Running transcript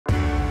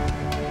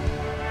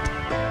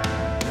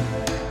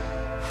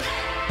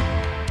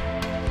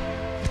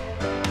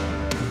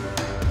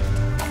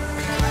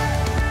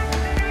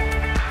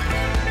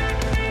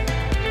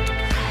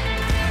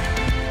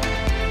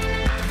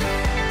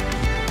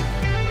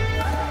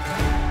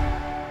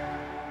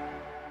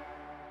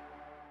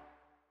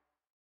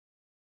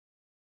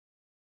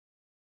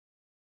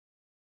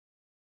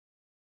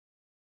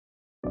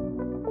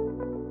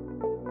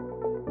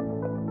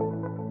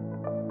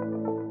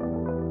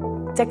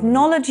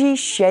Technology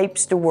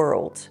shapes the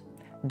world.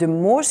 The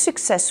more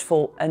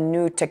successful a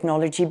new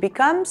technology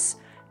becomes,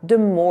 the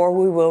more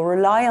we will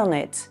rely on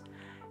it.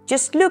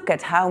 Just look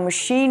at how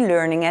machine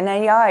learning and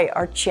AI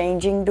are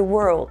changing the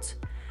world.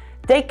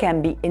 They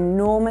can be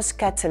enormous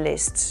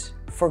catalysts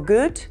for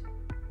good,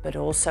 but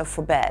also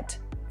for bad.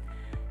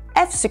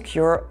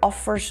 F-Secure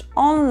offers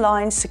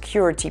online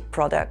security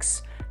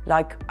products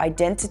like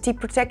identity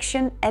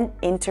protection and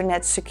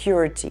internet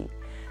security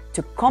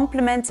to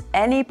complement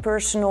any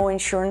personal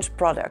insurance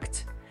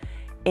product.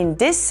 In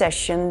this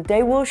session,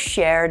 they will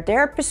share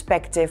their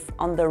perspective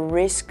on the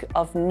risk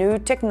of new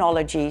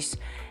technologies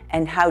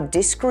and how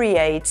this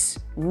creates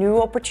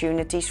new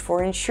opportunities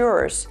for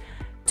insurers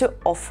to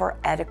offer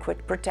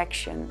adequate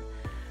protection.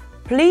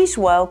 Please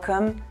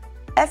welcome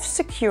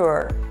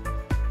F-Secure.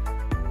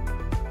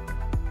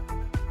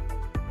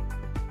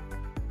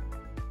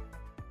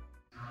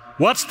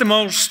 What's the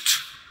most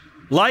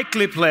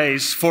likely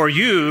place for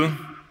you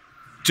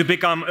to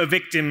become a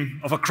victim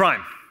of a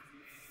crime?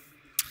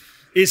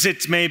 Is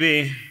it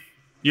maybe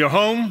your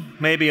home,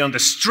 maybe on the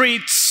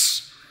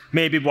streets,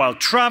 maybe while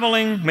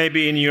traveling,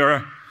 maybe in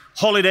your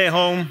holiday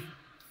home?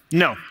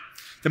 No.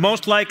 The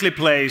most likely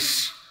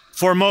place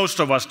for most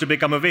of us to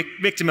become a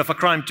victim of a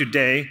crime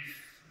today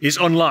is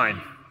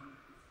online.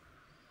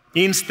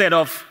 Instead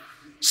of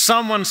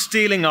someone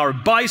stealing our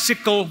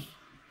bicycle,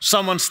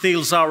 someone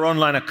steals our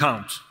online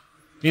account.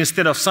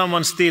 Instead of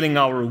someone stealing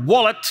our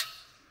wallet,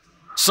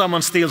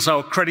 someone steals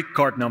our credit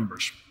card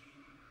numbers.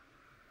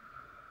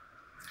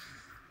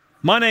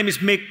 My name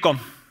is Mikko,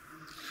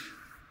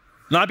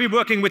 and I've been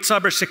working with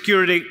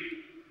cybersecurity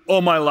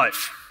all my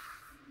life.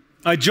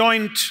 I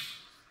joined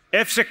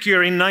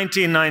F-Secure in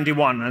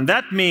 1991, and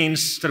that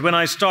means that when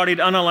I started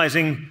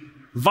analyzing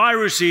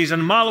viruses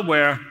and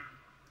malware,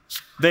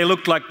 they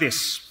looked like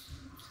this.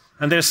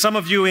 And there's some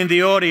of you in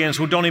the audience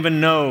who don't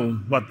even know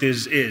what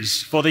this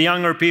is. For the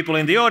younger people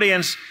in the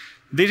audience,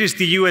 this is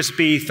the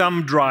USB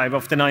thumb drive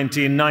of the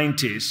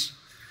 1990s.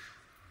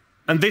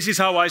 And this is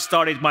how I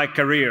started my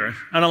career,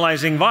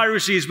 analyzing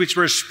viruses which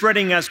were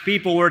spreading as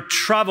people were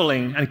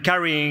traveling and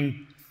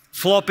carrying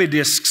floppy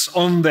disks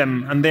on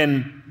them, and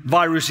then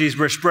viruses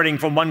were spreading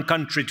from one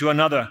country to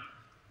another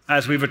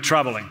as we were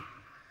traveling.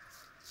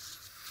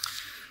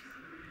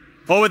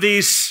 Over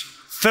these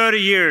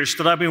 30 years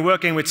that I've been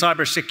working with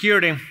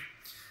cybersecurity,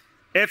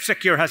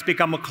 F-Secure has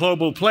become a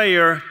global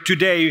player,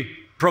 today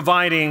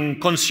providing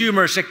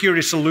consumer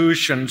security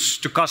solutions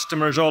to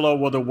customers all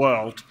over the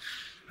world.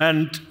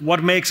 And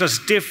what makes us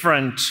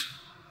different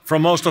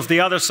from most of the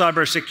other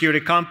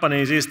cybersecurity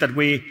companies is that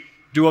we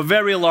do a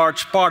very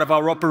large part of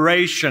our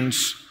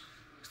operations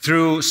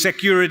through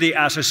security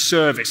as a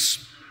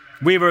service.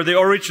 We were the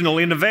original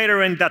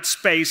innovator in that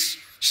space,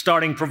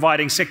 starting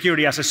providing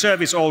security as a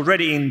service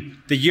already in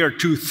the year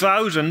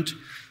 2000.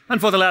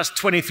 And for the last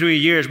 23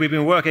 years, we've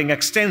been working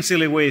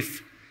extensively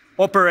with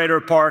operator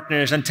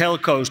partners and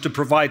telcos to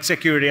provide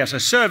security as a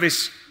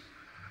service.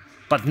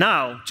 But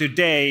now,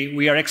 today,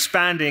 we are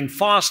expanding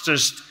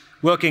fastest,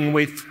 working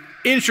with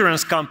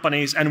insurance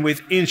companies and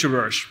with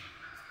insurers.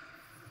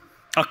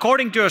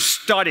 According to a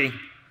study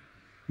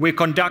we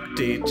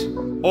conducted,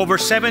 over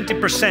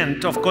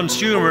 70% of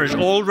consumers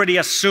already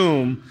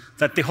assume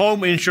that the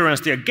home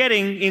insurance they're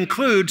getting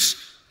includes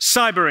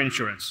cyber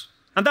insurance.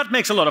 And that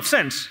makes a lot of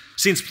sense,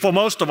 since for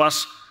most of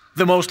us,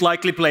 the most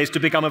likely place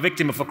to become a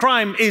victim of a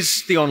crime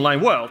is the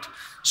online world.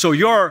 So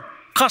your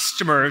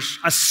customers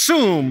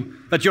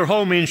assume that your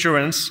home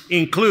insurance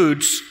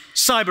includes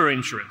cyber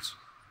insurance.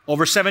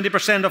 Over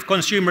 70% of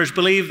consumers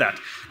believe that.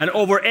 And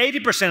over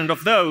 80%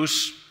 of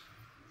those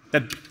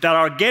that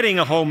are getting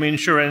a home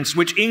insurance,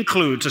 which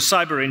includes a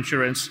cyber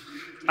insurance,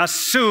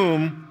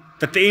 assume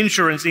that the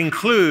insurance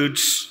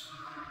includes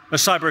a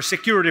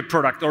cybersecurity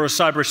product or a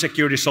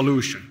cybersecurity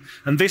solution.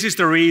 And this is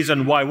the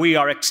reason why we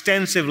are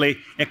extensively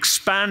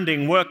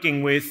expanding,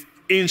 working with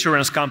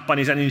insurance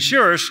companies and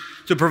insurers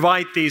to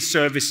provide these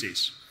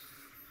services.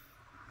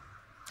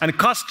 And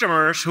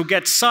customers who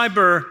get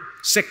cyber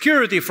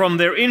security from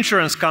their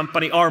insurance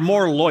company are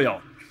more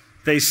loyal.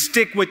 They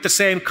stick with the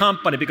same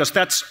company because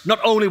that's not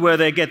only where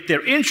they get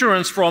their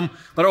insurance from,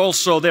 but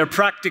also their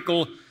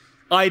practical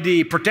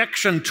ID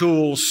protection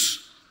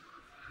tools,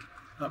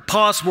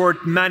 password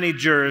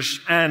managers,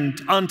 and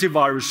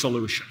antivirus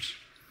solutions.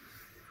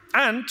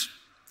 And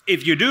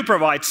if you do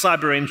provide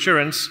cyber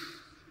insurance,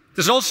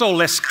 there's also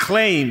less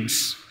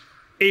claims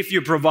if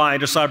you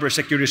provide a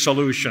cybersecurity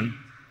solution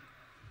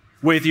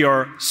with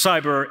your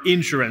cyber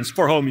insurance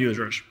for home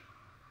users.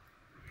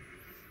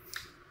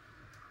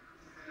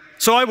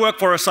 So I work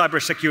for a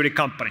cybersecurity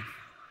company.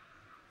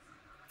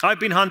 I've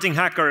been hunting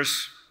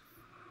hackers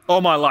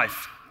all my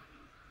life.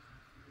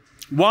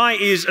 Why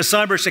is a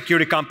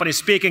cybersecurity company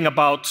speaking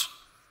about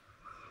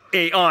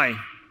AI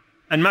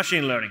and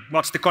machine learning?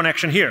 What's the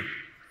connection here?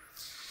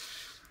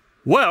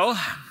 Well,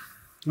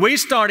 we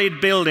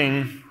started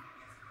building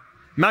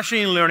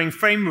machine learning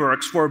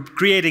frameworks for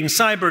creating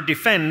cyber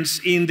defense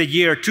in the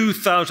year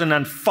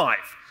 2005.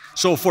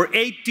 So for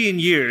 18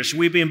 years,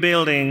 we've been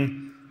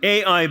building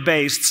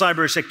AI-based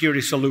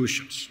cybersecurity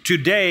solutions.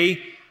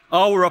 Today,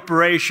 our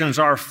operations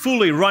are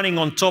fully running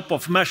on top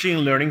of machine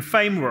learning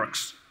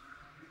frameworks.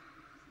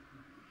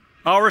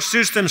 Our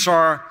systems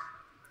are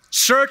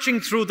searching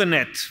through the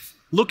net,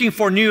 looking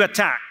for new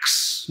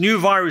attacks, new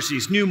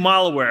viruses, new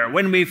malware.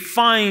 When we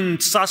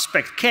find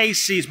suspect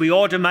cases, we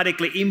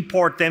automatically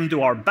import them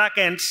to our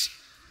backends,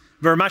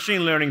 where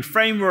machine learning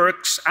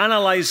frameworks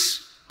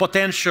analyze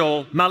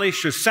potential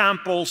malicious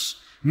samples,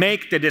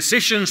 make the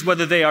decisions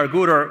whether they are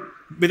good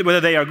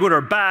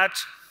or bad,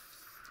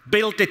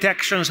 build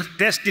detections,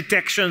 test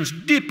detections,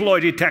 deploy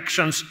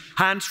detections,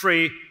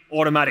 hands-free,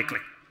 automatically.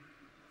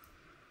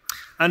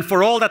 And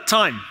for all that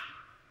time,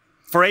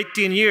 for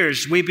 18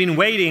 years, we've been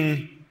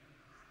waiting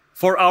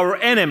for our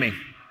enemy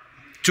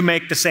to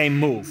make the same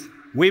move.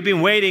 We've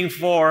been waiting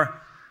for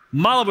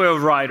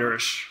malware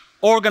writers,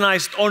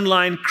 organized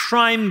online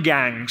crime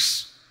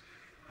gangs,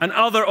 and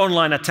other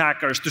online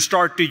attackers to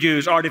start to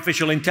use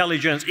artificial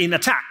intelligence in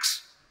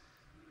attacks.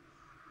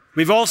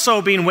 We've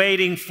also been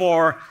waiting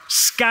for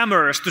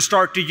scammers to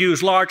start to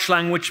use large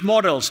language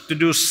models to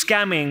do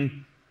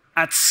scamming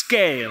at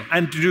scale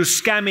and to do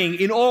scamming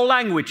in all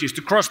languages,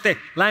 to cross the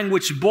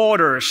language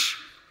borders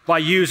by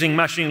using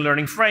machine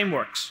learning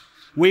frameworks.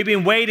 We've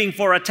been waiting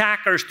for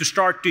attackers to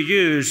start to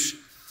use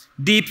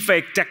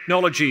deepfake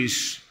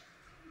technologies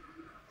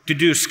to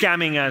do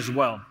scamming as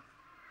well.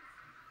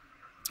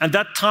 And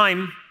that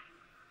time,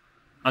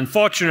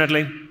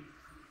 unfortunately,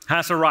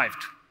 has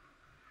arrived.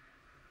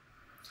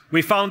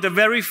 We found the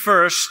very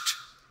first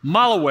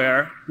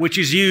malware which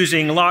is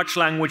using large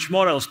language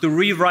models to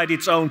rewrite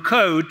its own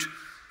code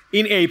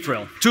in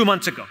April, 2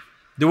 months ago.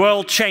 The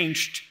world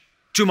changed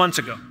 2 months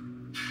ago.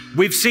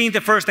 We've seen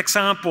the first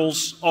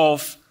examples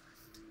of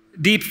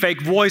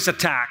deepfake voice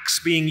attacks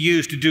being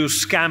used to do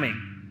scamming.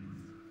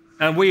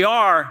 And we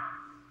are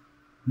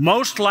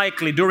most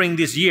likely during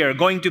this year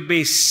going to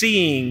be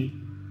seeing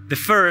the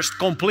first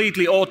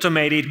completely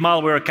automated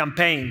malware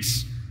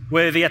campaigns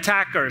where the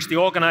attackers, the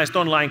organized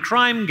online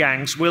crime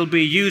gangs, will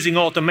be using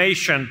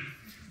automation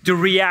to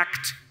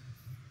react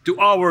to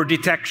our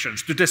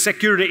detections, to the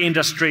security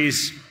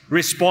industry's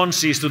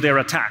responses to their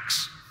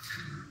attacks.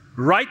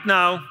 Right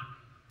now,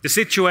 the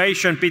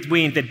situation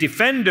between the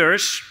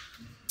defenders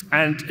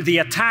and the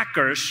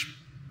attackers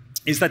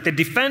is that the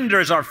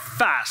defenders are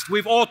fast.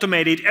 We've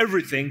automated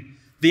everything.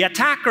 The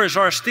attackers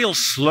are still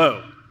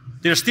slow.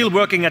 They're still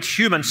working at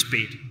human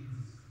speed.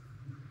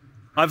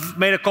 I've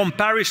made a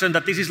comparison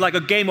that this is like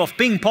a game of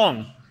ping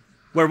pong,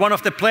 where one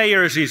of the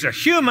players is a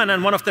human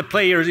and one of the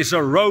players is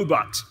a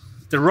robot.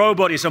 The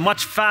robot is a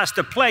much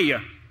faster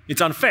player.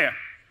 It's unfair.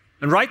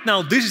 And right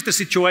now, this is the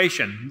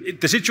situation.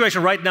 The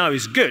situation right now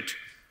is good.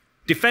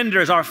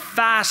 Defenders are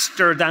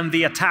faster than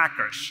the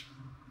attackers.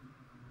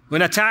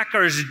 When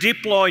attackers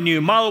deploy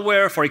new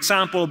malware, for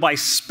example, by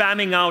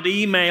spamming out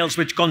emails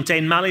which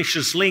contain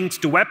malicious links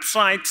to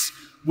websites,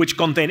 which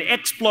contain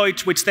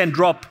exploits, which then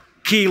drop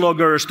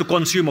keyloggers to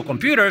consumer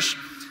computers,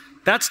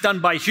 that's done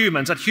by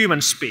humans at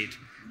human speed.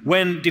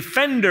 When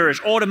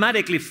defenders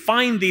automatically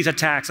find these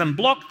attacks and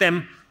block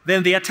them,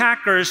 then the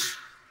attackers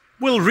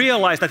will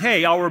realize that,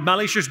 hey, our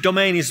malicious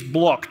domain is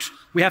blocked.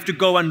 We have to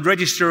go and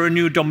register a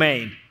new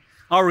domain.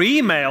 Our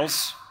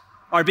emails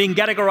are being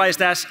categorized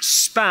as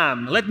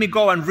spam. Let me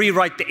go and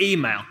rewrite the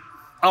email.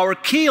 Our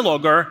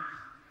keylogger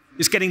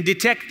is getting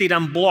detected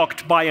and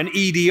blocked by an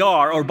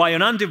EDR or by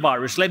an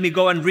antivirus. Let me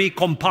go and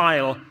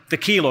recompile the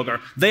keylogger.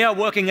 They are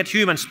working at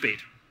human speed.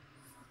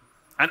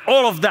 And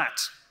all of that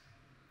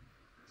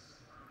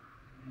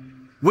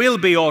will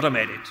be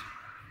automated.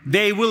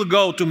 They will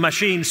go to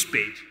machine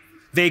speed.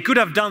 They could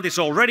have done this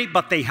already,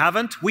 but they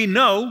haven't. We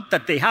know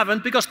that they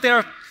haven't because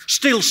they're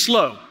still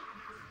slow.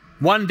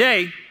 One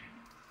day,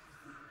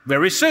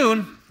 very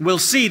soon, we'll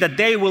see that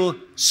they will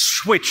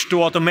switch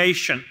to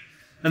automation.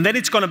 And then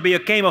it's going to be a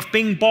game of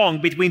ping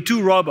pong between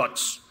two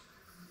robots.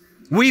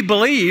 We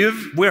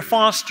believe we're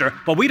faster,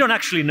 but we don't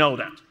actually know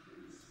that.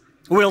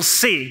 We'll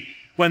see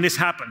when this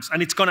happens.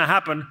 And it's going to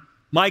happen,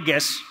 my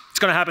guess, it's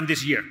going to happen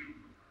this year.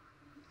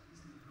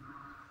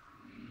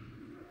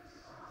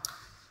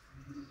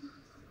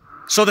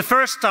 So the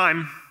first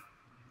time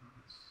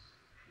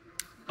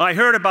I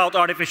heard about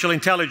artificial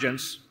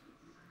intelligence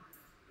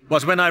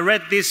was when I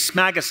read this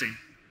magazine.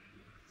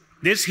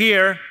 This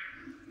here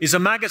is a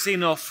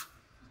magazine of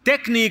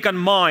Tekniikan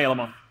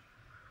Maailma.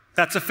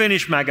 That's a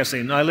Finnish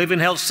magazine. I live in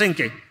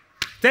Helsinki.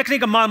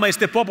 Tekniikan Maailma is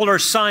the popular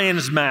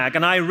science mag,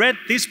 and I read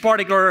this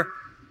particular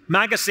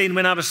magazine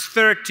when I was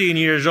 13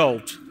 years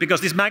old,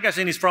 because this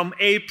magazine is from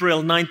April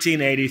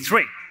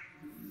 1983.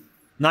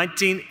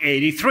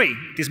 1983.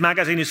 This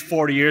magazine is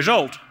 40 years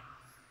old.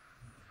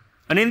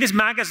 And in this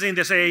magazine,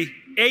 there's an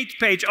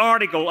 8-page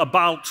article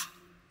about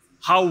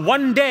how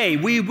one day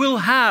we will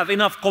have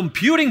enough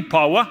computing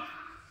power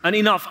and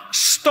enough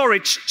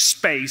storage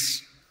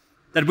space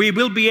that we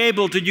will be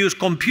able to use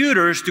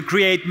computers to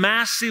create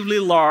massively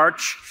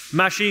large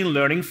machine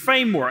learning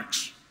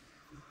frameworks.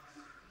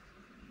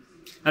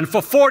 And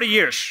for 40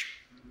 years,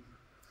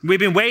 we've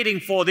been waiting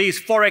for these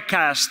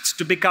forecasts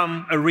to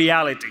become a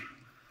reality.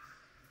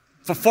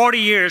 For 40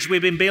 years,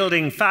 we've been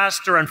building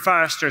faster and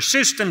faster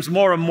systems,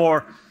 more and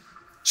more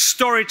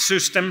storage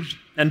systems,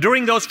 and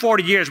during those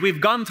 40 years,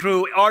 we've gone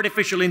through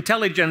artificial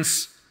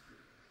intelligence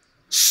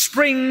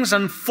springs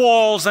and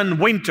falls and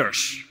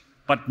winters.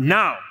 But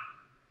now,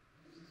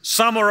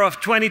 summer of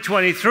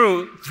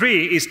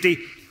 2023 is the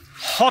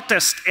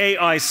hottest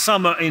AI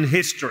summer in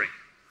history.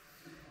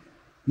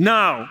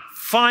 Now,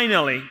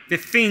 finally, the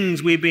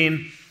things we've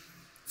been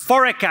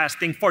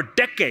forecasting for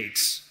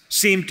decades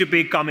seem to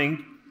be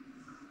becoming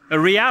a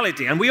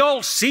reality. And we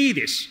all see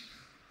this,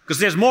 because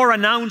there's more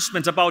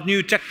announcements about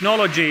new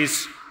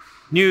technologies,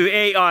 new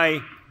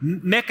AI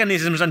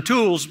mechanisms and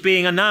tools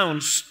being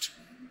announced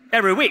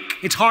every week.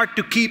 It's hard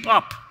to keep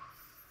up.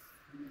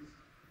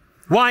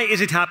 Why is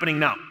it happening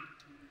now?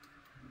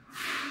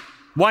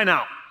 Why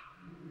now?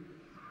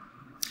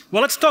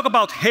 Well, let's talk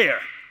about hair.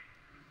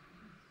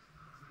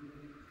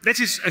 This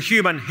is a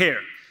human hair.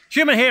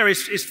 Human hair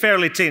is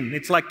fairly thin.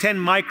 It's like 10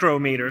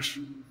 micrometers.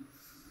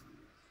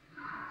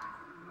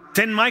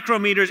 10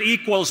 micrometers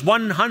equals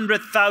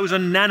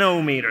 100,000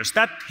 nanometers.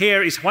 That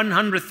hair is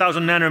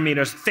 100,000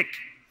 nanometers thick.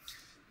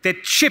 The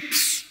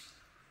chips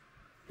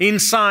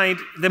inside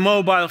the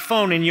mobile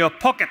phone in your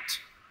pocket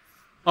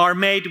are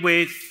made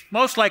with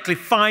most likely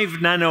 5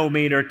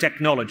 nanometer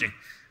technology.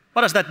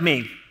 What does that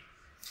mean?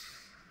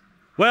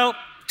 Well,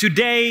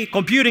 today,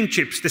 computing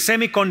chips, the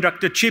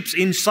semiconductor chips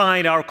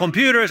inside our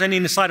computers and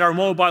inside our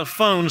mobile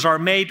phones are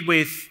made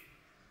with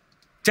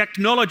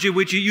technology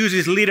which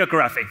uses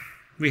lithography.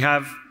 We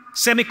have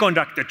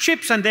semiconductor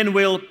chips, and then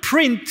we'll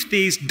print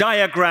these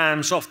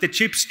diagrams of the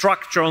chip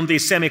structure on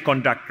these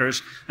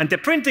semiconductors, and the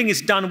printing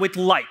is done with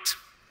light.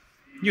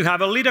 You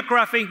have a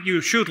lithography, you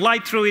shoot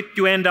light through it,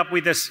 you end up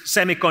with a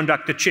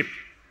semiconductor chip.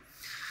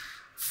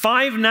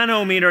 5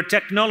 nanometer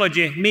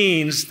technology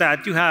means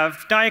that you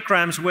have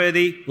diagrams where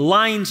the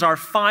lines are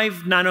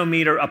 5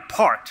 nanometer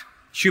apart.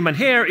 Human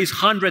hair is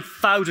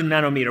 100,000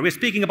 nanometer. We're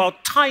speaking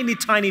about tiny,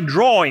 tiny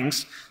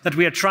drawings that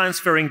we are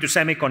transferring to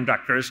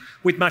semiconductors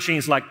with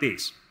machines like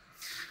these.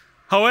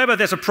 However,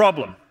 there's a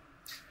problem.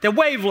 The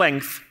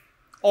wavelength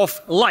of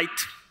light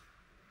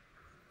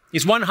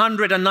is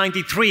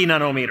 193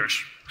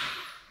 nanometers.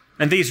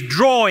 And these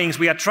drawings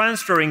we are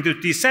transferring to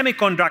these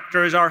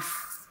semiconductors are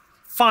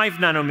 5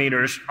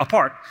 nanometers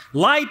apart.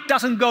 Light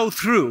doesn't go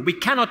through. We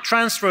cannot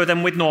transfer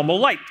them with normal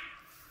light.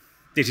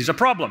 This is a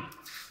problem.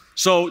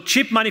 So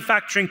chip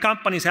manufacturing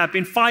companies have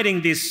been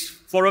fighting this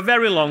for a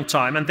very long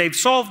time, and they've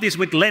solved this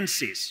with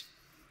lenses.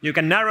 You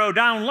can narrow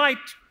down light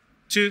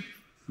to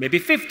maybe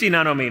 50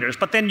 nanometers,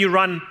 but then you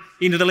run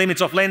into the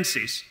limits of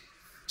lenses.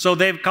 So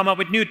they've come up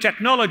with new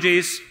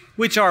technologies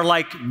which are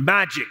like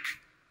magic.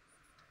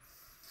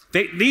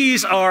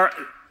 These are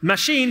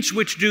machines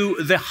which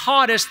do the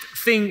hardest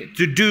thing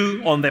to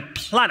do on the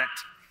planet.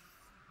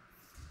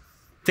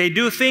 They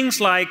do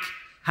things like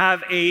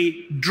have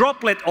a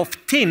droplet of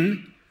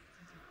tin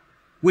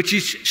which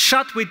is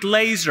shot with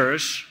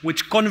lasers,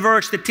 which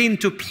converts the tin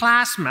to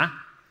plasma,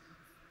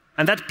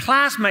 and that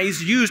plasma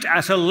is used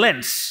as a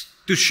lens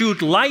to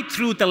shoot light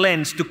through the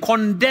lens, to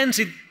condense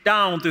it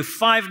down to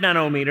 5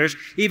 nanometers,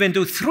 even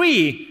to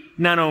 3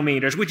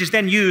 nanometers, which is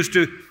then used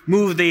to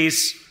move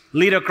these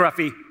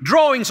lithography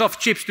drawings of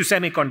chips to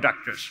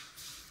semiconductors.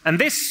 And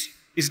this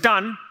is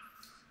done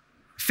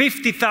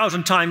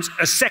 50,000 times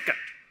a second.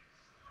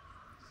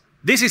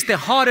 This is the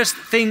hardest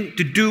thing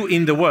to do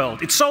in the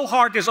world. It's so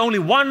hard, there's only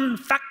one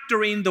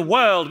factory in the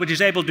world which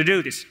is able to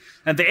do this.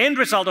 And the end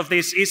result of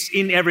this is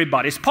in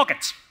everybody's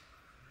pockets.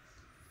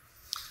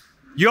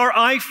 Your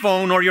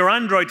iPhone or your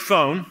Android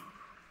phone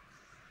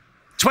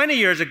 20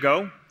 years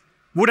ago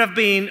would have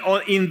been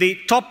in the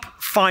top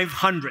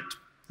 500.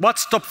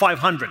 What's top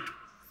 500?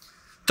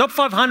 Top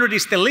 500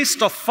 is the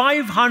list of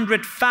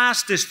 500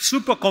 fastest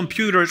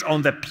supercomputers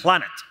on the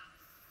planet.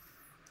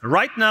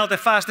 Right now, the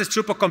fastest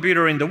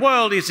supercomputer in the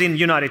world is in the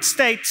United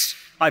States.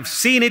 I've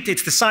seen it.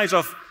 It's the size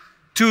of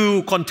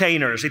 2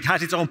 containers. It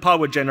has its own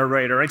power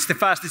generator. It's the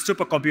fastest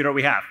supercomputer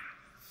we have.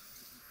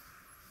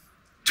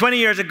 20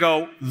 years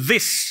ago,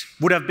 this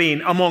would have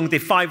been among the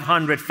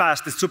 500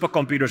 fastest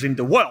supercomputers in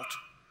the world.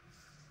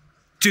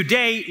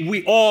 Today,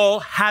 we all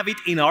have it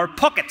in our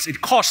pockets.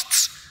 It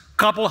costs a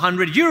couple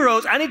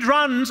 €100 and it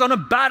runs on a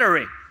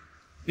battery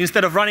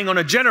instead of running on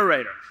a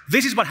generator.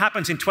 This is what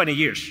happens in 20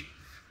 years.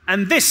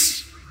 And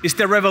this is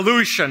the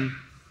revolution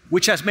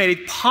which has made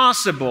it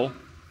possible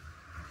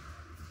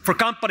for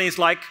companies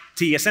like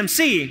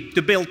TSMC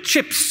to build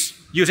chips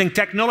using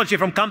technology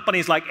from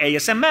companies like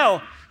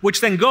ASML,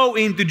 which then go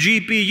into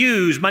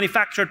GPUs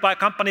manufactured by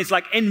companies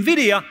like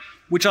NVIDIA,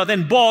 which are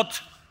then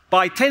bought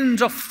by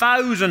tens of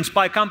thousands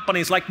by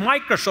companies like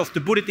Microsoft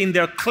to put it in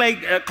their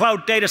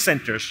cloud data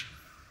centers.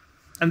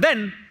 And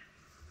then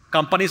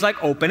companies like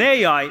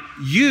OpenAI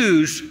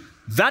use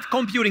that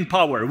computing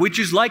power, which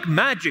is like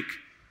magic,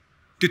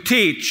 to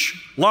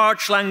teach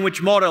large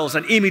language models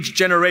and image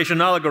generation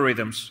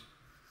algorithms.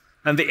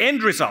 And the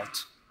end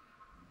result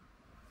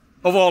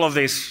of all of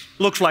this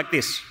looks like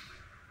this.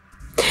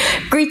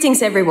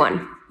 Greetings,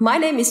 everyone. My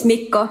name is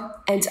Mikko,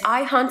 and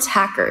I hunt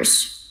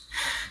hackers.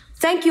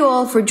 Thank you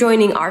all for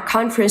joining our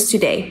conference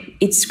today.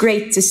 It's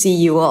great to see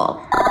you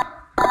all.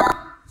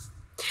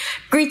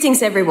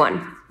 Greetings,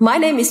 everyone. My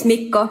name is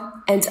Mikko,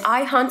 and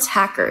I hunt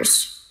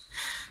hackers.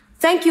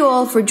 Thank you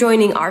all for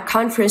joining our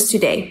conference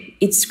today.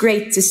 It's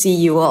great to see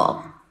you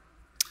all.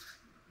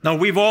 Now,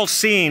 we've all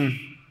seen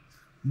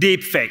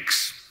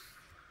deepfakes.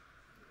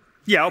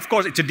 Yeah, of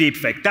course, it's a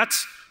deepfake.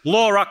 That's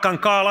Laura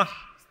Kankala,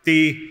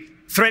 the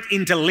threat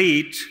intel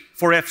lead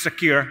for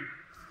F-Secure.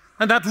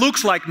 And that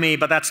looks like me,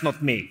 but that's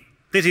not me.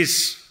 This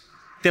is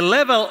the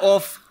level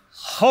of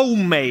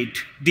homemade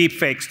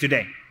deepfakes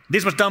today.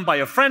 This was done by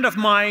a friend of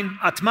mine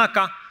at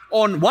Maca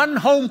on one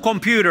home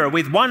computer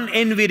with one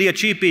NVIDIA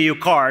GPU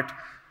card,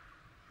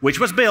 which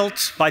was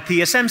built by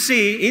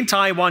TSMC in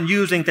Taiwan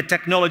using the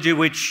technology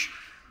which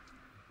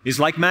is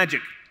like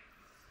magic.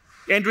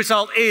 End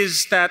result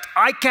is that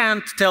I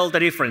can't tell the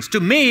difference. To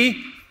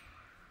me,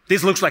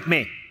 this looks like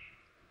me.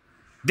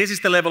 This is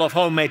the level of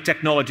homemade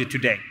technology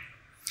today.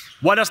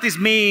 What does this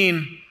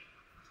mean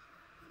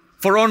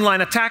for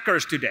online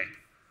attackers today?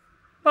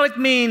 Well, it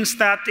means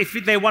that if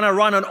they want to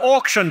run an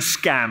auction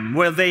scam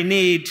where they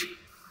need,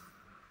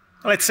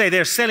 let's say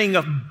they're selling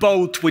a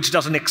boat which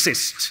doesn't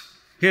exist.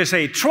 Here's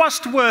a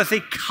trustworthy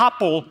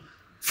couple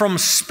from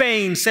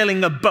Spain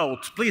selling a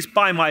boat. Please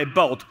buy my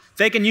boat.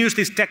 They can use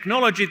this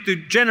technology to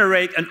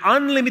generate an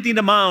unlimited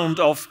amount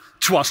of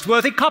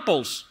trustworthy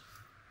couples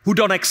who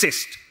don't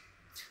exist.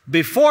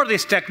 Before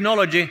this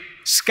technology,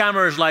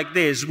 scammers like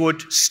this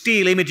would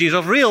steal images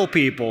of real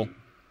people.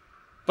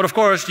 But of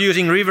course,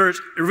 using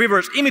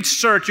reverse image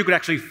search, you could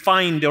actually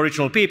find the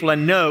original people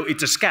and know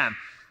it's a scam.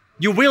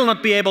 You will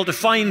not be able to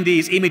find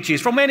these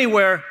images from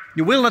anywhere.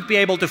 You will not be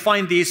able to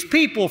find these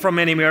people from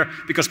anywhere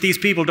because these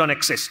people don't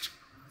exist.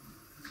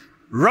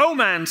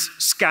 Romance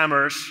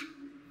scammers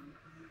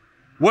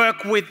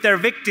work with their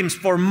victims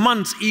for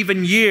months,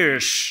 even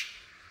years,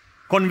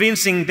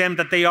 convincing them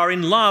that they are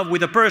in love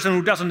with a person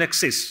who doesn't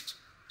exist.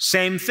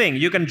 Same thing.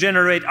 You can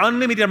generate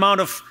unlimited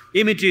amount of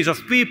images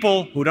of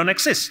people who don't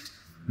exist,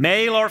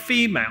 male or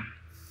female.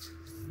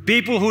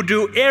 People who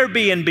do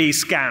Airbnb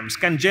scams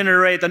can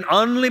generate an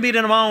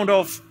unlimited amount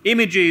of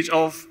images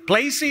of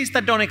places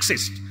that don't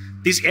exist.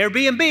 This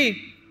Airbnb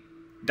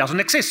doesn't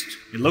exist.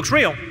 It looks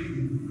real.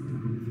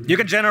 You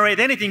can generate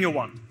anything you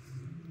want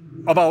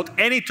about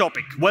any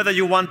topic, whether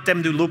you want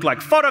them to look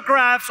like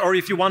photographs or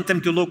if you want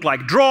them to look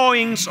like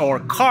drawings or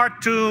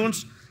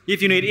cartoons.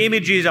 If you need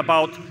images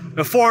about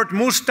a Ford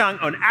Mustang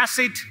on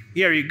acid,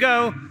 here you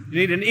go. You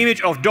need an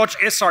image of Dodge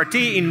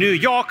SRT in New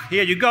York,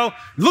 here you go.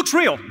 It looks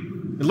real.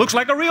 It looks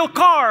like a real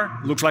car.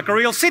 It looks like a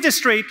real city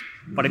street,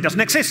 but it doesn't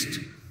exist.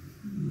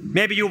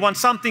 Maybe you want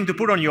something to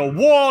put on your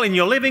wall in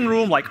your living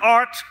room like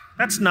art.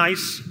 That's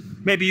nice.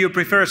 Maybe you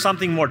prefer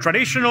something more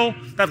traditional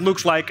that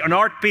looks like an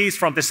art piece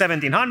from the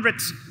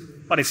 1700s,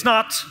 but it's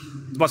not.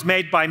 It was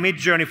made by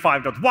Midjourney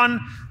 5.1.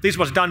 This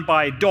was done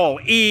by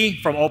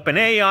DALL-E from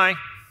OpenAI.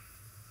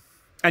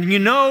 And you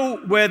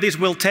know where this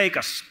will take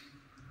us.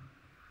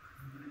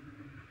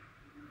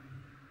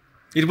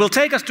 It will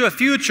take us to a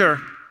future,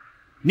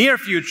 near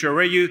future,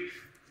 where you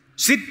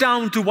sit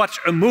down to watch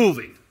a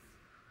movie.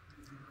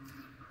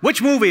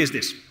 Which movie is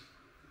this?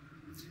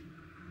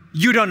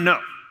 You don't know,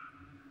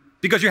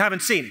 because you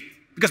haven't seen it,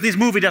 because this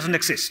movie doesn't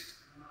exist.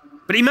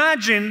 But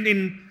imagine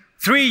in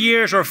 3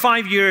 years or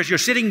 5 years, you're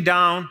sitting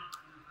down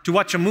to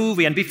watch a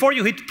movie, and before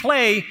you hit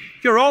play,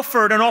 you're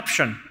offered an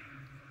option.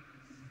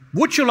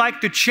 Would you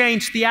like to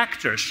change the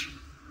actors?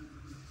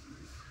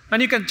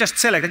 And you can just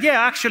select it. Yeah,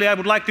 actually, I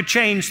would like to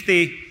change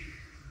the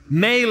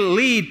male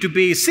lead to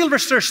be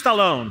Sylvester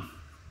Stallone,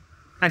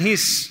 and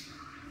his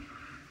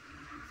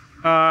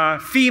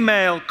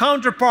female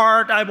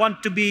counterpart, I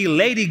want to be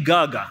Lady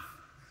Gaga.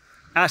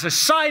 As a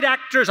side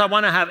actors, I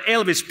want to have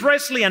Elvis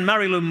Presley and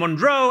Marilyn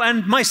Monroe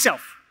and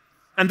myself.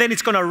 And then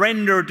it's going to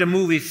render the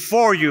movie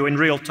for you in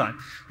real time.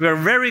 We are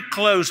very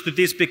close to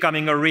this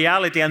becoming a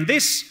reality. And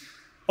this,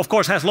 of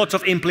course, has lots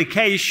of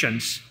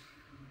implications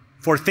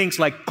for things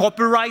like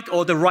copyright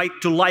or the right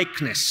to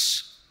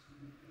likeness.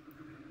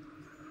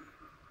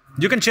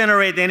 You can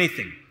generate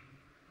anything.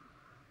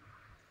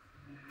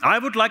 I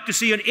would like to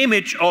see an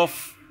image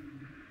of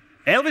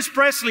Elvis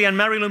Presley and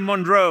Marilyn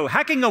Monroe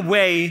hacking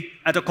away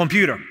at a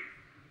computer.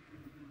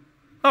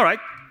 All right,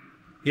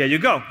 here you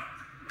go.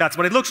 That's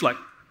what it looks like.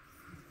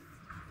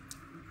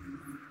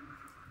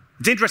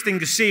 It's interesting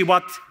to see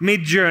what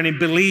Midjourney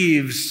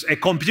believes a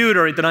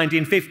computer in the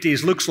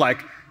 1950s looks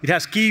like. It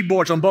has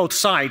keyboards on both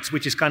sides,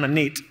 which is kind of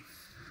neat.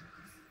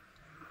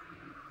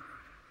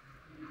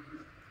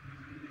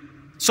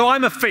 So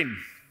I'm a Finn.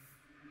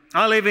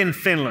 I live in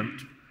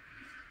Finland.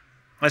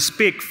 I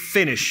speak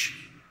Finnish.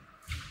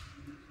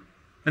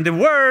 And the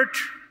word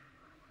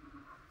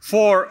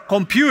for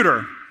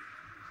computer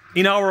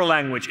in our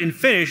language, in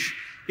Finnish,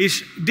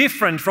 is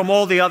different from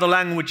all the other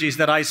languages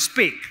that I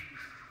speak.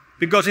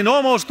 Because in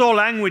almost all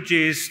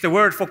languages, the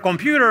word for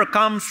computer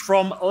comes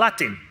from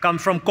Latin,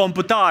 comes from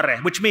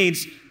computare, which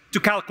means to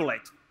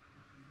calculate.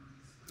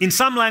 In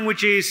some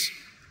languages,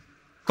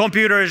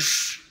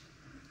 computers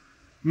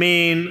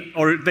mean,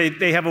 or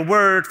they have a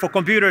word for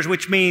computers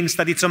which means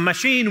that it's a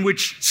machine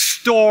which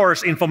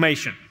stores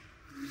information.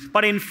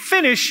 But in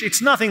Finnish,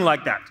 it's nothing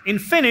like that. In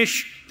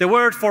Finnish, the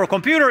word for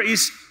computer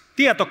is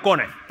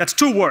tietokone. That's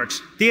 2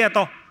 words,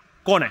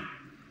 tietokone.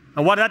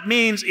 And what that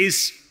means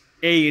is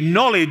a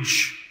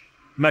knowledge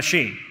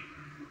machine.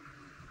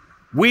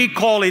 We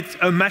call it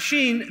a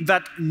machine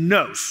that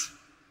knows.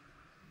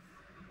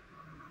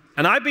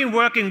 And I've been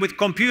working with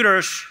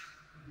computers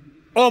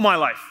all my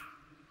life.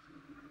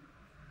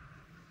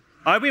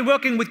 I've been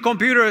working with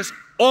computers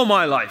all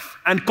my life,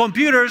 and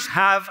computers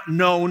have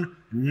known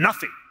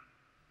nothing.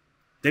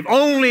 They've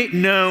only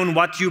known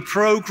what you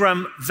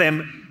program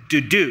them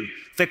to do.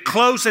 The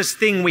closest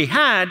thing we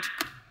had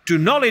to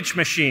knowledge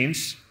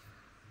machines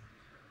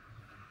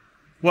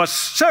was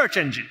search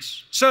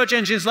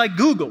engines like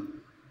Google.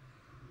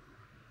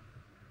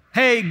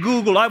 Hey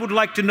Google, I would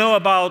like to know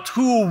about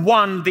who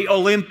won the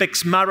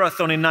Olympics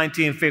marathon in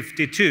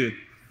 1952.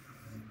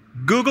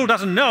 Google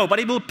doesn't know, but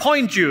it will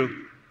point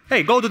you.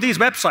 Hey, go to these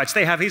websites,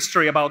 they have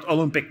history about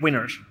Olympic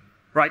winners,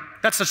 right?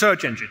 That's the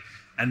search engine.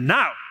 And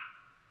now,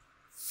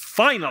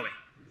 finally,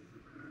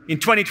 in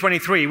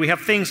 2023, we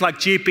have things like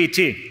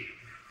GPT,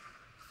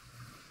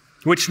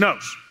 which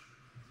knows.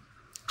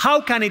 How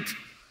can it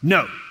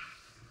know?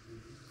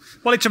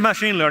 Well, it's a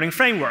machine learning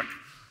framework.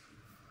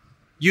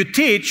 You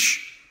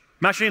teach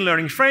machine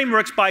learning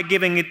frameworks by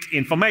giving it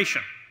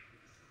information.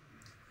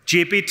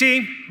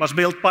 GPT was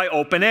built by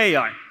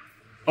OpenAI.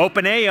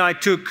 OpenAI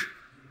took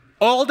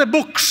all the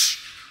books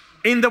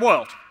in the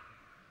world,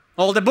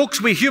 all the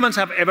books we humans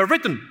have ever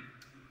written,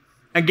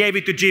 and gave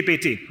it to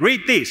GPT.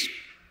 Read these.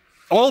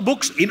 All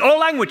books in all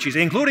languages,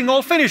 including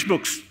all Finnish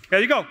books. There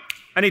you go.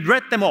 And it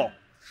read them all.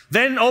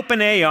 Then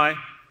OpenAI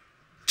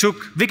took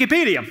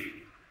Wikipedia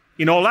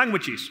in all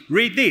languages.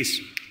 Read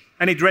these.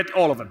 And it read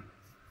all of them.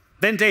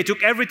 Then they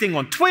took everything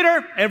on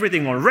Twitter,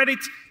 everything on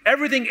Reddit,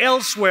 everything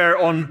elsewhere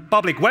on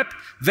public web.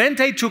 Then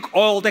they took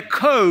all the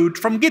code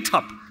from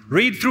GitHub.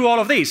 Read through all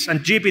of these,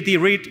 and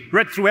GPT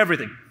read through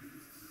everything.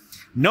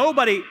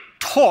 Nobody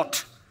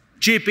taught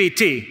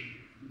GPT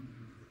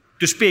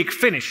to speak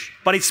Finnish,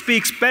 but it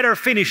speaks better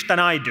Finnish than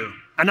I do.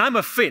 And I'm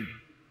a Finn.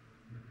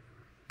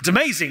 It's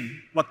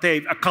amazing what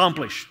they've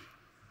accomplished.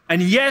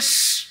 And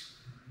yes,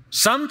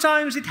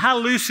 sometimes it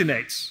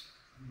hallucinates.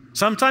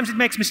 Sometimes it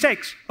makes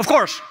mistakes. Of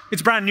course,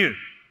 it's brand new.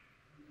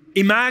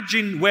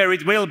 Imagine where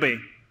it will be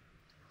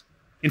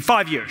in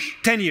 5 years,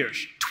 10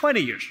 years, 20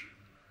 years.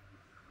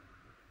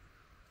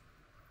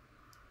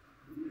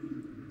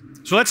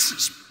 So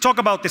let's talk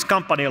about this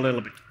company a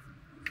little bit.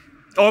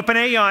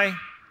 OpenAI,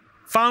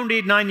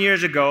 founded 9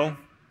 years ago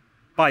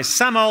by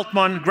Sam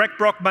Altman, Greg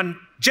Brockman,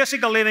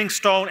 Jessica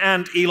Livingstone,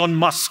 and Elon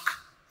Musk.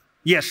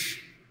 Yes,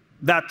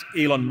 that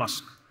Elon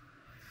Musk.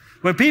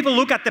 When people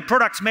look at the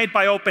products made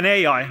by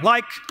OpenAI,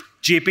 like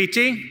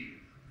GPT,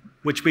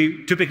 which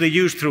we typically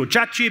use through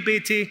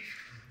ChatGPT,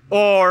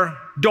 or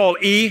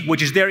DALL-E,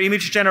 which is their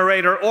image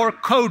generator, or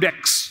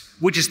Codex,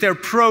 which is their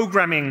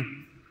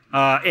programming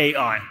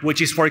AI, which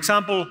is, for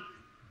example,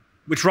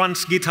 which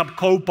runs GitHub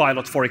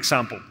Copilot, for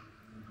example.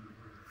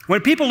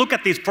 When people look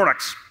at these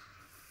products,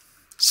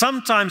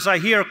 sometimes I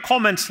hear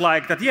comments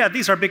like that, yeah,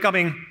 these are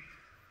becoming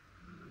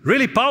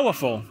really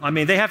powerful. I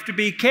mean, they have to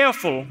be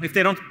careful. If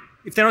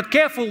they're not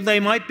careful, they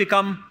might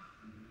become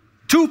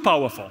too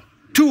powerful,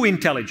 too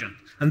intelligent.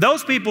 And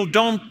those people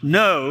don't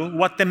know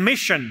what the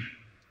mission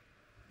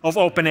of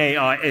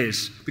OpenAI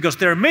is, because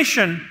their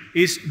mission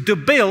is to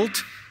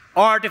build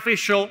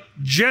artificial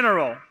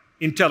general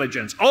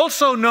intelligence,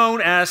 also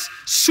known as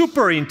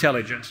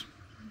superintelligence.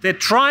 They're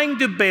trying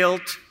to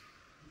build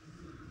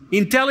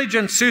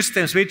intelligent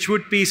systems which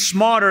would be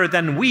smarter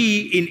than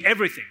we in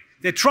everything.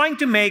 They're trying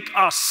to make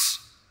us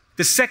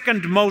the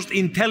second most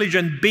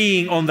intelligent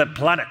being on the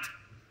planet,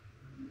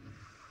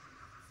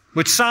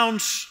 which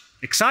sounds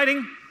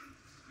exciting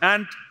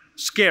and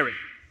scary.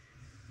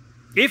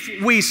 If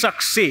we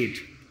succeed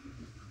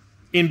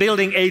in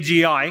building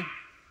AGI,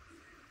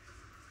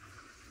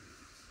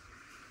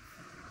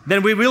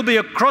 then we will be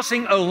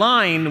crossing a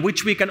line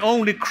which we can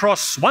only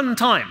cross one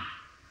time.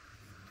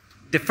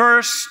 The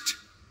first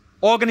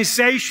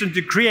organization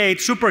to create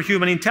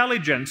superhuman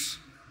intelligence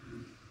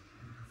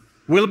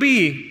will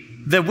be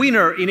the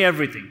winner in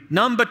everything.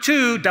 Number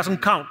 2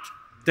 doesn't count.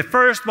 The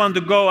first one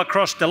to go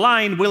across the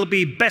line will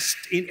be best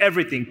in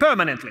everything,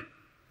 permanently.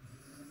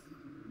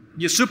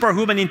 Your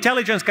superhuman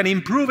intelligence can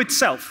improve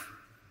itself.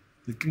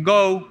 It can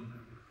go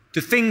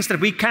to things that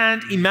we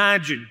can't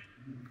imagine.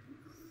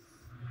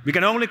 We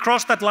can only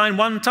cross that line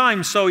one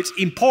time, so it's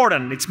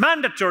important, it's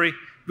mandatory.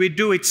 We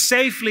do it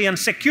safely and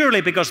securely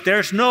because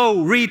there's no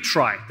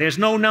retry, there's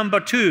no number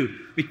 2.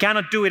 We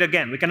cannot do it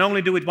again, we can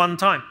only do it one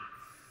time.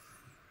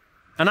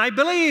 And I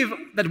believe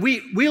that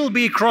we will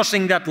be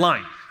crossing that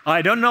line.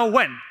 I don't know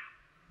when.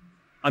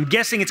 I'm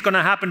guessing it's going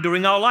to happen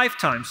during our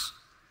lifetimes.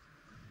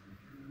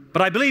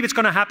 But I believe it's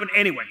going to happen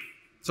anyway.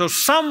 So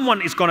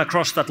someone is going to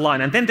cross that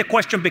line. And then the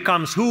question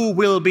becomes, who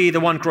will be the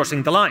one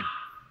crossing the line?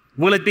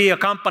 Will it be a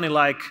company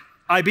like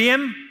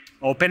IBM,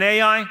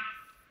 OpenAI,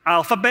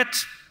 Alphabet,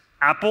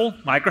 Apple,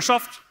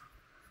 Microsoft?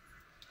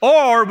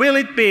 Or will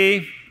it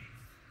be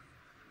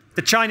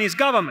the Chinese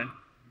government,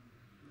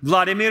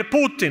 Vladimir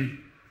Putin,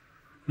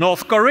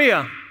 North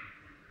Korea,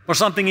 or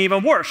something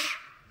even worse.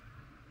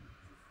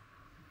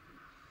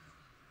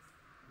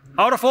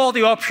 Out of all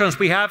the options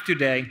we have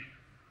today,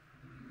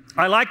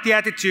 I like the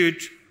attitude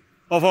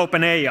of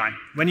OpenAI.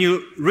 When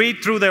you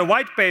read through their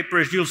white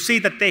papers, you'll see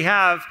that they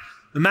have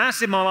a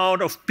massive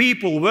amount of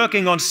people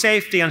working on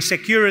safety and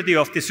security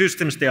of the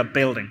systems they are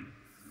building.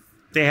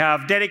 They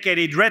have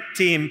dedicated red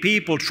team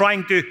people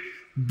trying to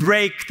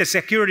break the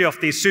security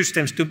of these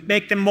systems to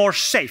make them more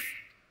safe.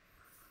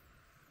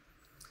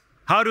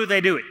 How do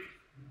they do it?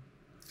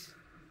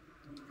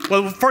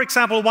 Well, for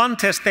example, one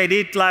test they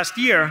did last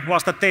year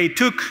was that they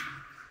took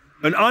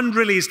an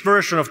unreleased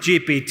version of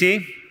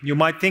GPT, you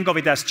might think of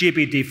it as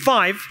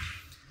GPT-5,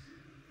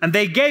 and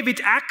they gave it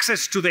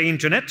access to the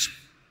internet,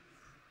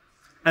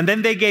 and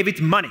then they gave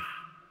it money.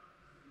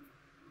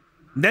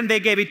 Then they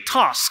gave it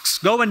tasks.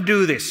 Go and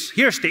do this.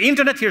 Here's the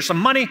internet, here's some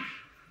money,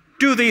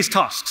 do these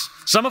tasks.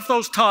 Some of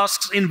those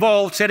tasks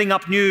involved setting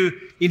up new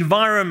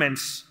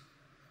environments.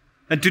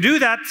 And to do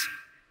that,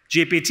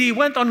 GPT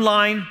went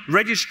online,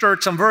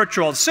 registered some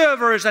virtual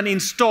servers, and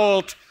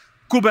installed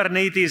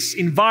Kubernetes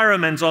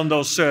environments on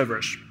those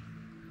servers.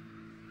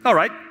 All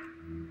right.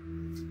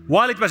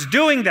 While it was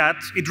doing that,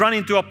 it ran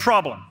into a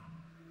problem,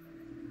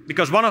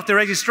 because one of the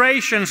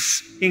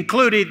registrations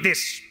included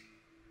this,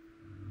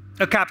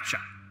 a CAPTCHA,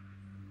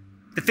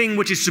 the thing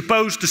which is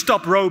supposed to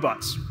stop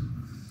robots.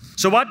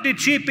 So what did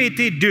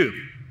GPT do?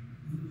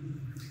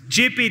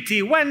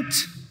 GPT went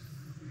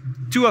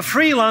to a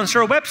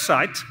freelancer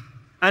website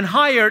and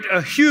hired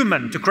a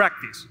human to crack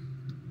this.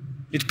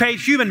 It paid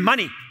human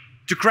money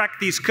to crack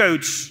these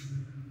codes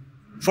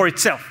for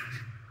itself.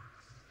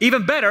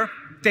 Even better,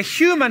 the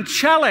human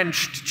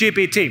challenged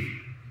GPT.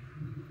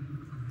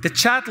 The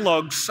chat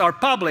logs are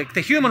public.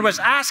 The human was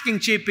asking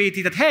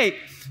GPT that, hey,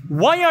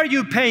 why are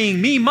you paying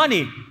me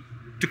money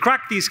to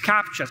crack these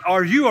CAPTCHAs?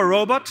 Are you a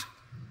robot?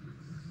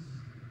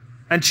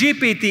 And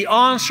GPT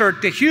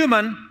answered the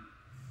human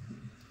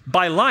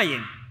by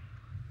lying.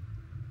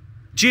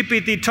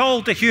 GPT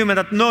told the human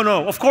that,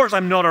 no, of course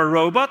I'm not a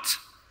robot.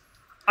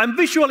 I'm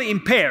visually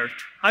impaired.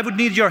 I would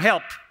need your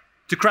help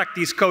to crack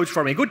these codes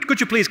for me. Could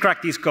you please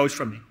crack these codes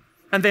for me?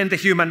 And then the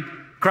human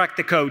cracked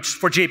the codes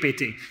for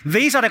GPT.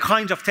 These are the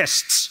kinds of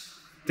tests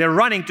they're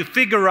running to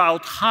figure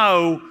out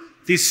how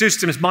these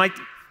systems might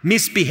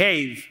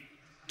misbehave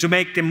to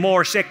make them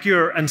more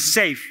secure and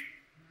safe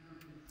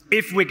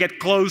if we get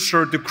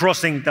closer to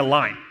crossing the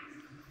line.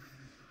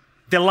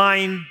 The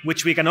line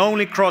which we can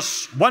only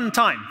cross one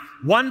time.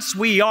 Once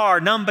we are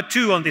number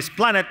 2 on this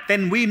planet,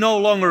 then we no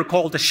longer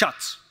call the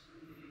shots.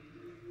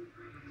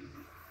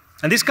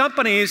 And this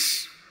company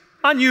is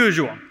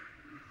unusual.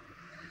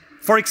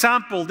 For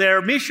example, their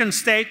mission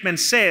statement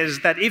says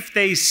that if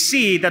they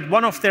see that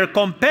one of their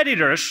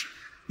competitors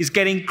is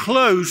getting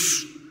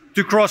close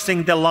to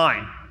crossing the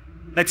line,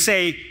 let's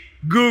say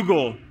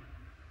Google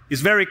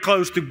is very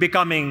close to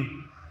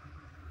becoming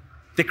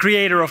the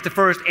creator of the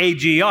first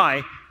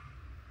AGI,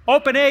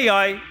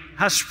 OpenAI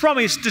has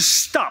promised to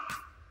stop.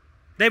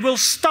 They will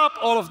stop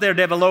all of their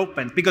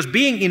development, because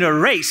being in a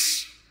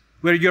race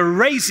where you're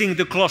racing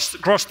to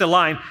cross the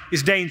line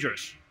is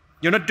dangerous.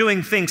 You're not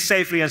doing things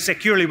safely and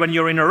securely when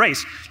you're in a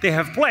race. They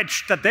have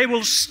pledged that they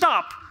will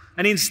stop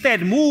and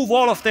instead move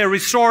all of their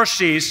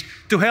resources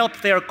to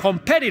help their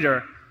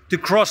competitor to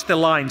cross the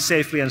line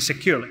safely and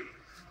securely.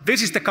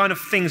 This is the kind of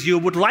things you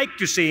would like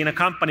to see in a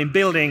company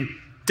building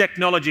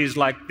technologies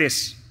like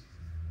this.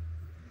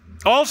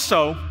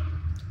 Also,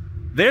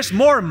 there's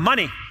more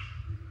money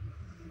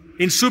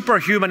in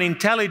superhuman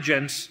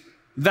intelligence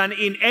than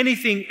in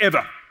anything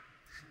ever.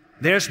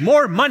 There's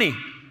more money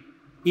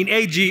in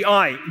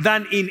AGI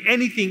than in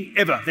anything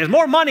ever. There's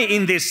more money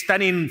in this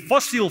than in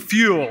fossil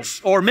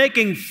fuels or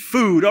making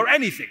food or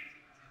anything.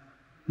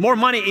 More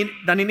money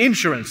than in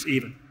insurance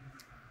even.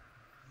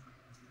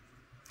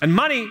 And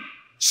money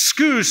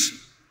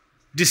skews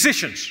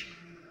decisions.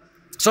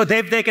 So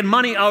they've taken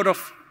money out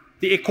of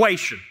the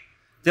equation.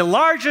 The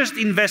largest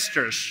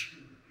investors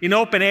in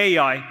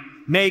OpenAI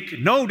make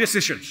no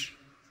decisions.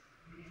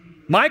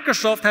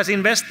 Microsoft has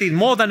invested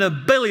more than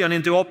 $1 billion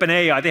into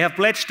OpenAI. They have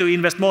pledged to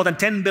invest more than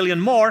 10 billion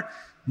more.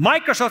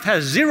 Microsoft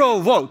has 0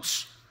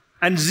 votes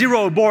and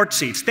 0 board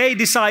seats. They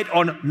decide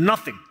on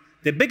nothing.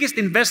 The biggest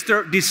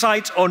investor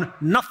decides on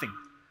nothing.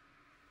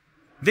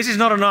 This is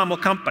not a normal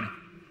company.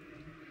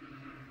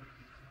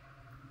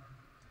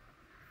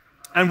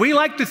 And we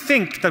like to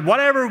think that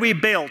whatever we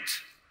build,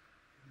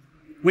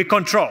 we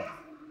control.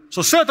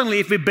 So certainly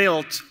if we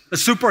build a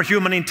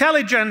superhuman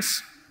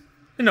intelligence,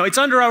 it's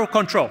under our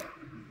control.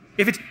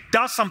 If it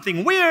does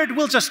something weird,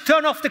 we'll just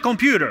turn off the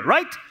computer,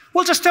 right?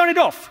 We'll just turn it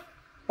off.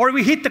 Or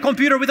we hit the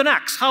computer with an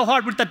axe. How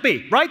hard would that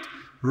be, right?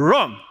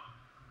 Wrong.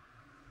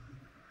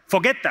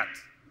 Forget that.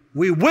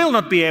 We will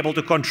not be able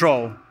to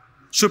control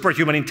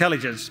superhuman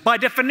intelligence. By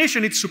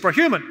definition, it's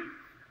superhuman.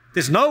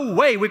 There's no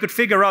way we could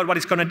figure out what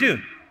it's going to do.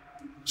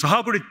 So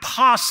how could it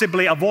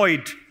possibly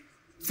avoid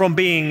from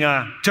being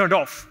turned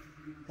off?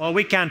 Well,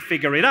 we can't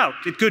figure it out.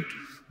 It could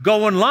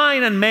go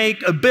online and make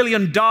 $1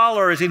 billion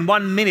in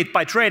 1 minute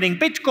by trading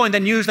Bitcoin,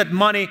 then use that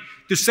money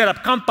to set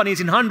up companies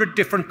in 100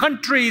 different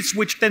countries,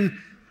 which then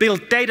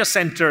build data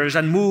centers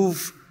and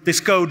move this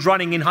code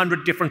running in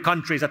 100 different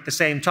countries at the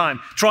same time.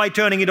 Try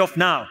turning it off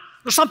now,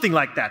 or something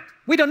like that.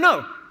 We don't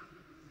know.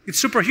 It's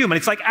superhuman.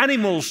 It's like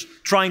animals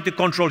trying to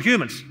control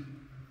humans.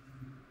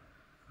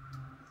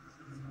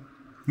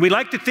 We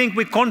like to think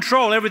we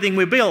control everything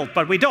we build,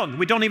 but we don't.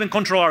 We don't even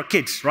control our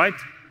kids, right?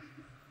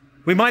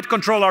 We might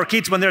control our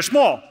kids when they're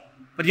small,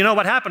 but you know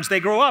what happens? They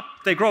grow up,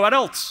 they grow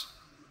adults.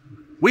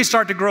 We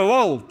start to grow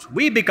old.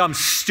 We become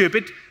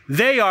stupid.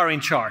 They are in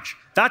charge.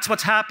 That's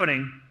what's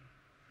happening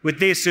with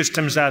these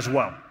systems as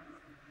well.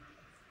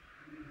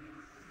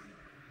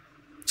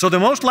 So the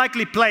most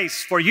likely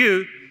place for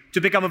you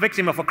to become a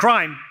victim of a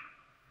crime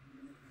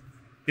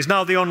is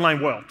now the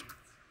online world.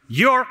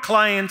 Your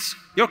clients,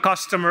 your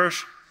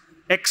customers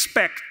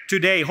expect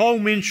today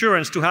home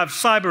insurance to have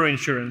cyber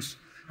insurance,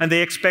 and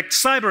they expect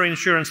cyber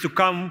insurance to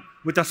come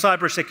with a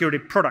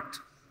cybersecurity product.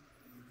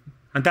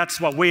 And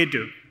that's what we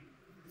do.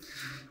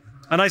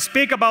 And I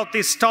speak about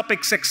these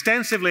topics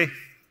extensively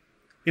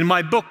in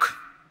my book,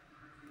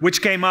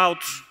 which came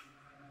out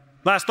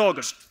last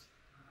August.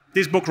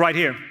 This book right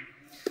here.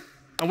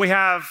 And we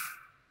have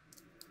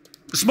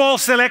a small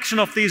selection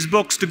of these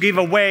books to give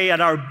away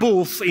at our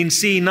booth in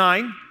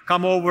C9.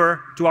 Come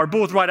over to our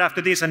booth right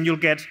after this and you'll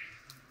get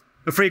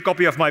a free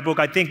copy of my book.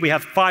 I think we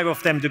have 5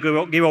 of them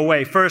to give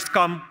away. First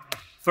come,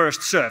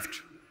 first served.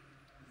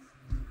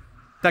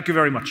 Thank you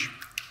very much.